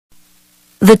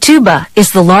The tuba is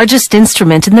the largest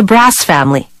instrument in the brass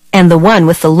family and the one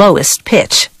with the lowest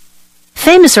pitch.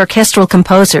 Famous orchestral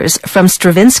composers from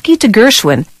Stravinsky to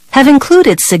Gershwin have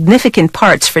included significant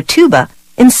parts for tuba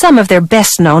in some of their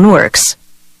best-known works.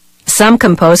 Some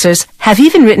composers have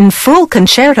even written full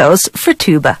concertos for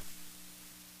tuba.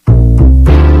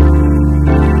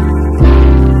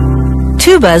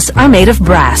 Tubas are made of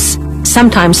brass,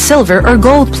 sometimes silver or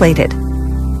gold-plated.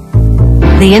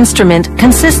 The instrument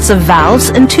consists of valves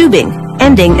and tubing,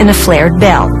 ending in a flared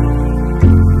bell.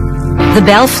 The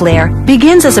bell flare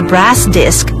begins as a brass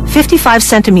disc 55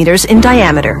 centimeters in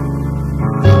diameter.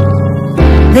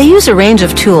 They use a range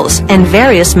of tools and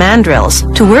various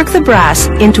mandrels to work the brass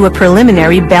into a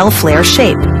preliminary bell flare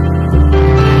shape.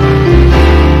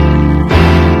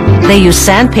 They use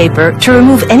sandpaper to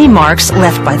remove any marks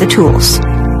left by the tools.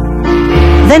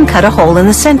 Then cut a hole in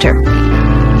the center.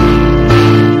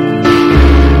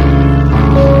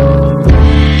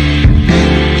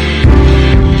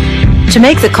 To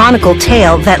make the conical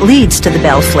tail that leads to the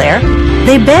bell flare,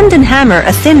 they bend and hammer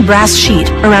a thin brass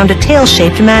sheet around a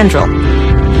tail-shaped mandrel.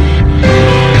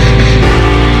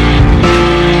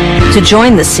 To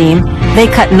join the seam, they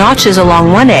cut notches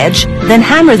along one edge, then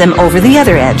hammer them over the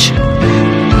other edge.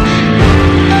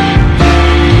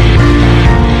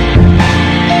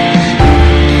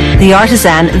 The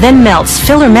artisan then melts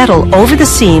filler metal over the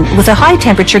seam with a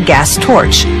high-temperature gas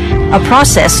torch, a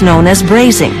process known as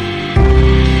brazing.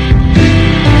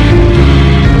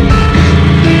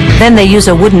 Then they use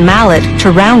a wooden mallet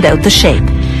to round out the shape.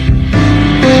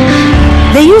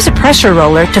 They use a pressure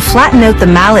roller to flatten out the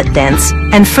mallet dents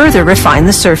and further refine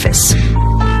the surface.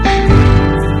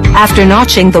 After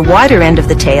notching the wider end of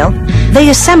the tail,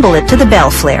 they assemble it to the bell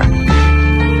flare.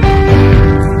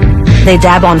 They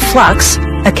dab on flux,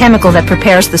 a chemical that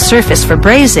prepares the surface for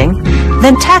brazing,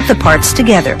 then tack the parts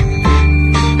together.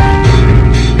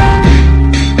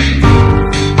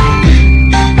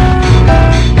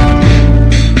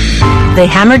 They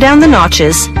hammer down the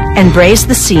notches and braze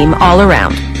the seam all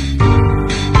around.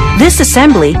 This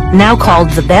assembly, now called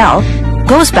the bell,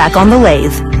 goes back on the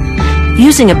lathe.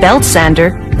 Using a belt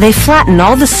sander, they flatten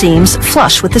all the seams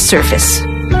flush with the surface.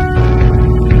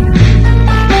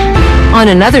 On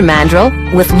another mandrel,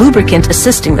 with lubricant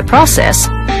assisting the process,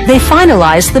 they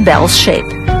finalize the bell's shape.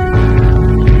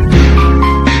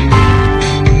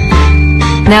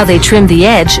 Now they trim the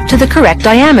edge to the correct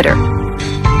diameter.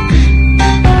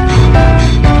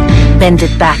 Bend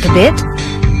it back a bit.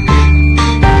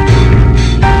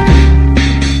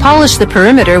 Polish the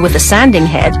perimeter with a sanding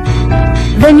head,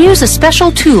 then use a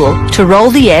special tool to roll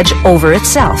the edge over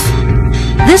itself.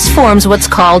 This forms what's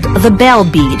called the bell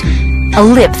bead, a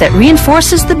lip that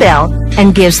reinforces the bell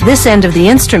and gives this end of the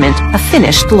instrument a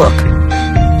finished look.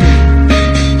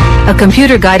 A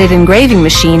computer-guided engraving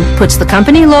machine puts the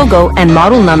company logo and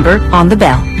model number on the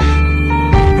bell.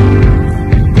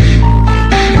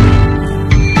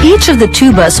 Each of the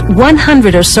tuba's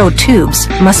 100 or so tubes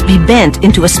must be bent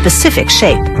into a specific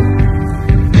shape.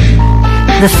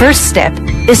 The first step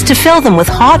is to fill them with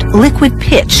hot liquid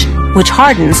pitch, which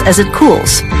hardens as it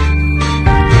cools.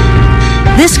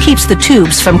 This keeps the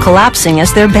tubes from collapsing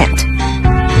as they're bent.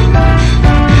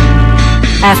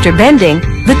 After bending,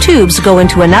 the tubes go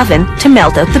into an oven to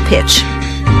melt out the pitch.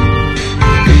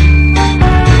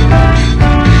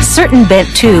 Certain bent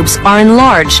tubes are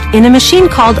enlarged in a machine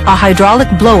called a hydraulic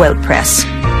blowout press.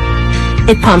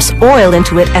 It pumps oil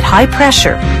into it at high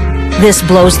pressure. This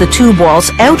blows the tube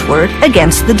walls outward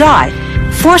against the die,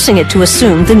 forcing it to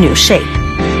assume the new shape.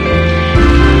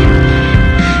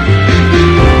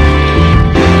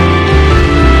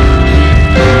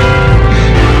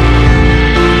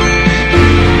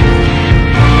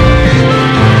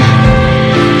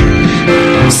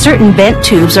 Certain bent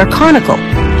tubes are conical,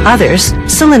 others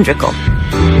cylindrical.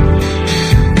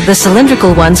 The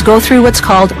cylindrical ones go through what's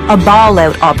called a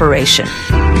ball-out operation.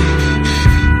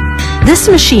 This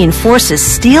machine forces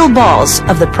steel balls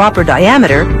of the proper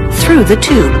diameter through the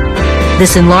tube.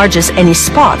 This enlarges any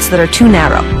spots that are too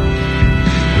narrow.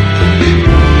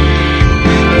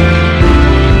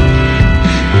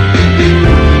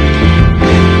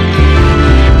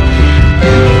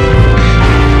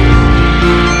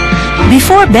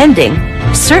 Before bending,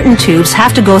 certain tubes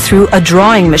have to go through a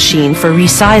drawing machine for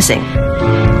resizing.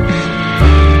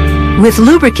 With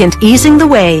lubricant easing the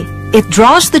way, it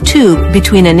draws the tube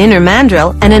between an inner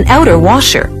mandrel and an outer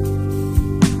washer.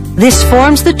 This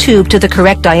forms the tube to the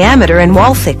correct diameter and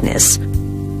wall thickness,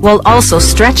 while also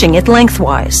stretching it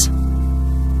lengthwise.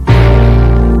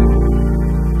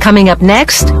 Coming up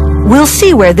next, we'll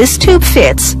see where this tube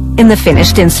fits in the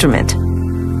finished instrument.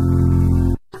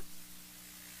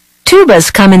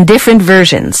 Tubas come in different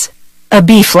versions. A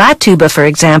B-flat tuba, for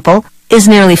example, is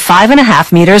nearly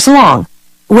 5.5 meters long,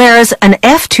 whereas an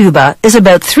F tuba is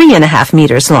about 3.5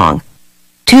 meters long.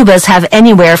 Tubas have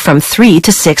anywhere from 3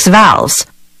 to 6 valves.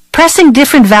 Pressing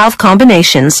different valve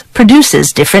combinations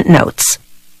produces different notes.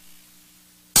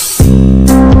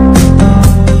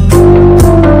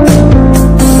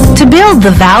 To build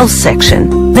the valve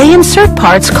section, they insert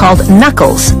parts called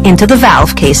knuckles into the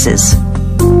valve cases.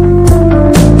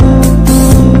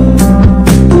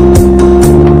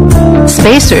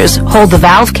 Spacers hold the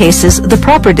valve cases the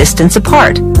proper distance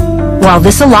apart, while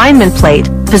this alignment plate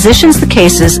positions the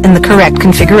cases in the correct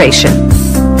configuration.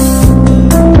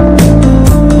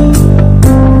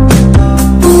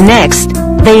 Next,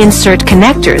 they insert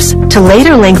connectors to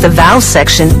later link the valve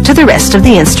section to the rest of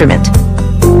the instrument.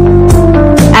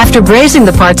 After brazing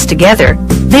the parts together,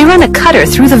 they run a cutter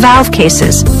through the valve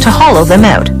cases to hollow them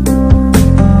out.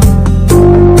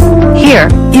 Here,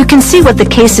 you can see what the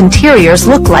case interiors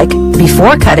look like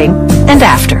before cutting and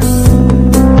after.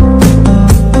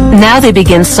 Now they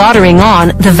begin soldering on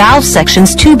the valve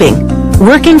section's tubing,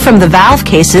 working from the valve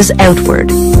cases outward.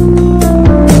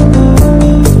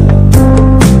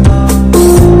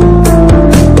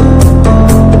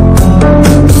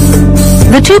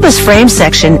 The tuba's frame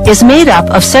section is made up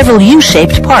of several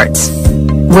U-shaped parts.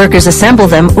 Workers assemble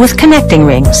them with connecting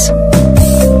rings.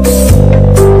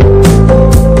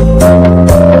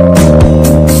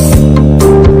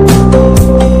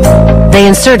 They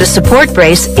insert a support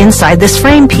brace inside this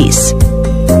frame piece.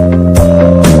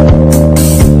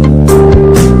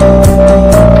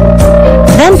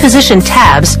 Then position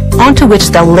tabs onto which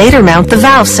they'll later mount the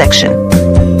valve section.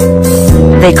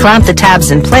 They clamp the tabs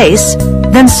in place,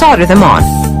 then solder them on.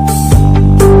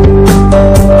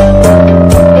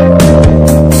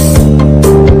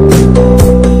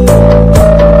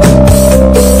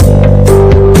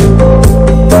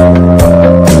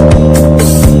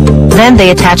 Then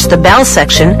they attach the bell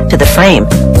section to the frame.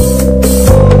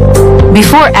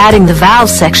 Before adding the valve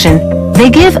section, they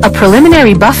give a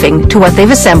preliminary buffing to what they've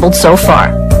assembled so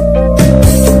far.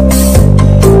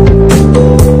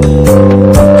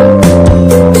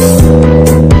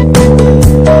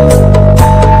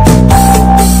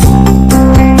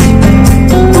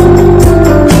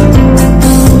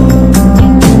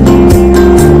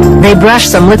 They brush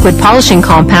some liquid polishing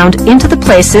compound into the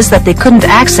places that they couldn't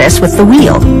access with the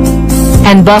wheel,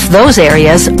 and buff those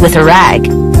areas with a rag.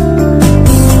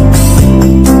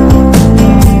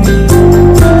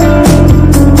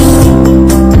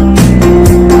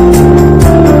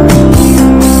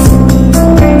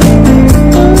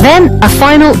 Then a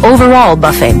final overall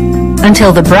buffing,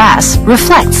 until the brass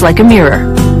reflects like a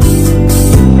mirror.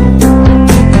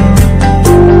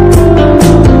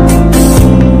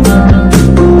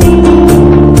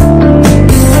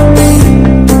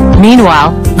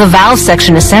 Meanwhile, the valve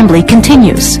section assembly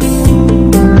continues.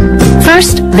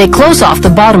 First, they close off the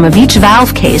bottom of each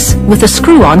valve case with a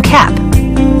screw-on cap.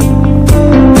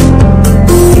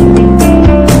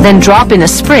 Then drop in a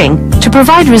spring to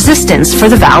provide resistance for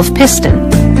the valve piston.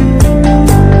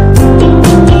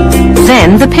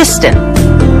 Then the piston.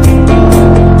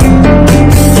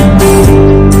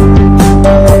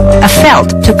 A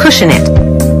felt to cushion it.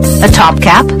 A top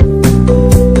cap.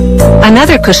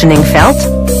 Another cushioning felt.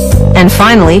 And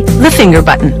finally, the finger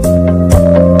button.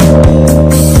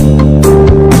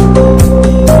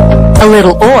 A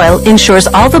little oil ensures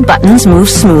all the buttons move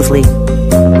smoothly.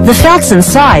 The felts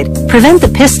inside prevent the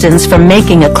pistons from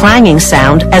making a clanging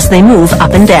sound as they move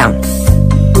up and down.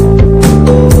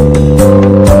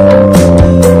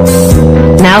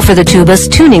 Now for the tuba's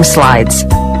tuning slides.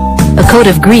 A coat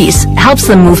of grease helps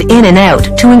them move in and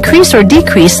out to increase or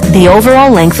decrease the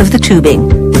overall length of the tubing.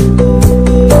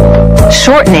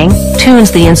 Shortening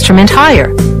tunes the instrument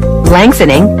higher.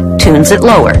 Lengthening tunes it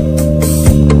lower.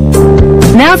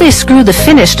 Now they screw the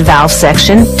finished valve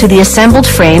section to the assembled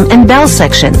frame and bell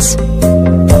sections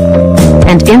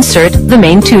and insert the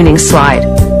main tuning slide.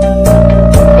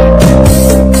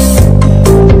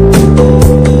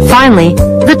 Finally,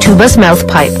 the tuba's mouth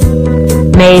pipe,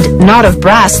 made not of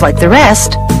brass like the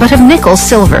rest, but of nickel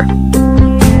silver.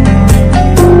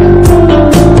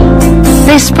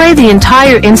 They spray the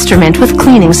entire instrument with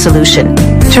cleaning solution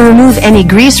to remove any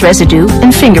grease residue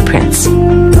and fingerprints.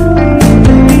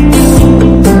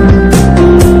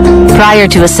 Prior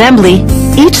to assembly,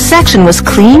 each section was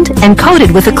cleaned and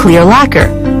coated with a clear lacquer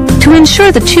to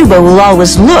ensure the tuba will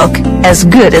always look as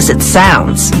good as it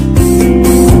sounds.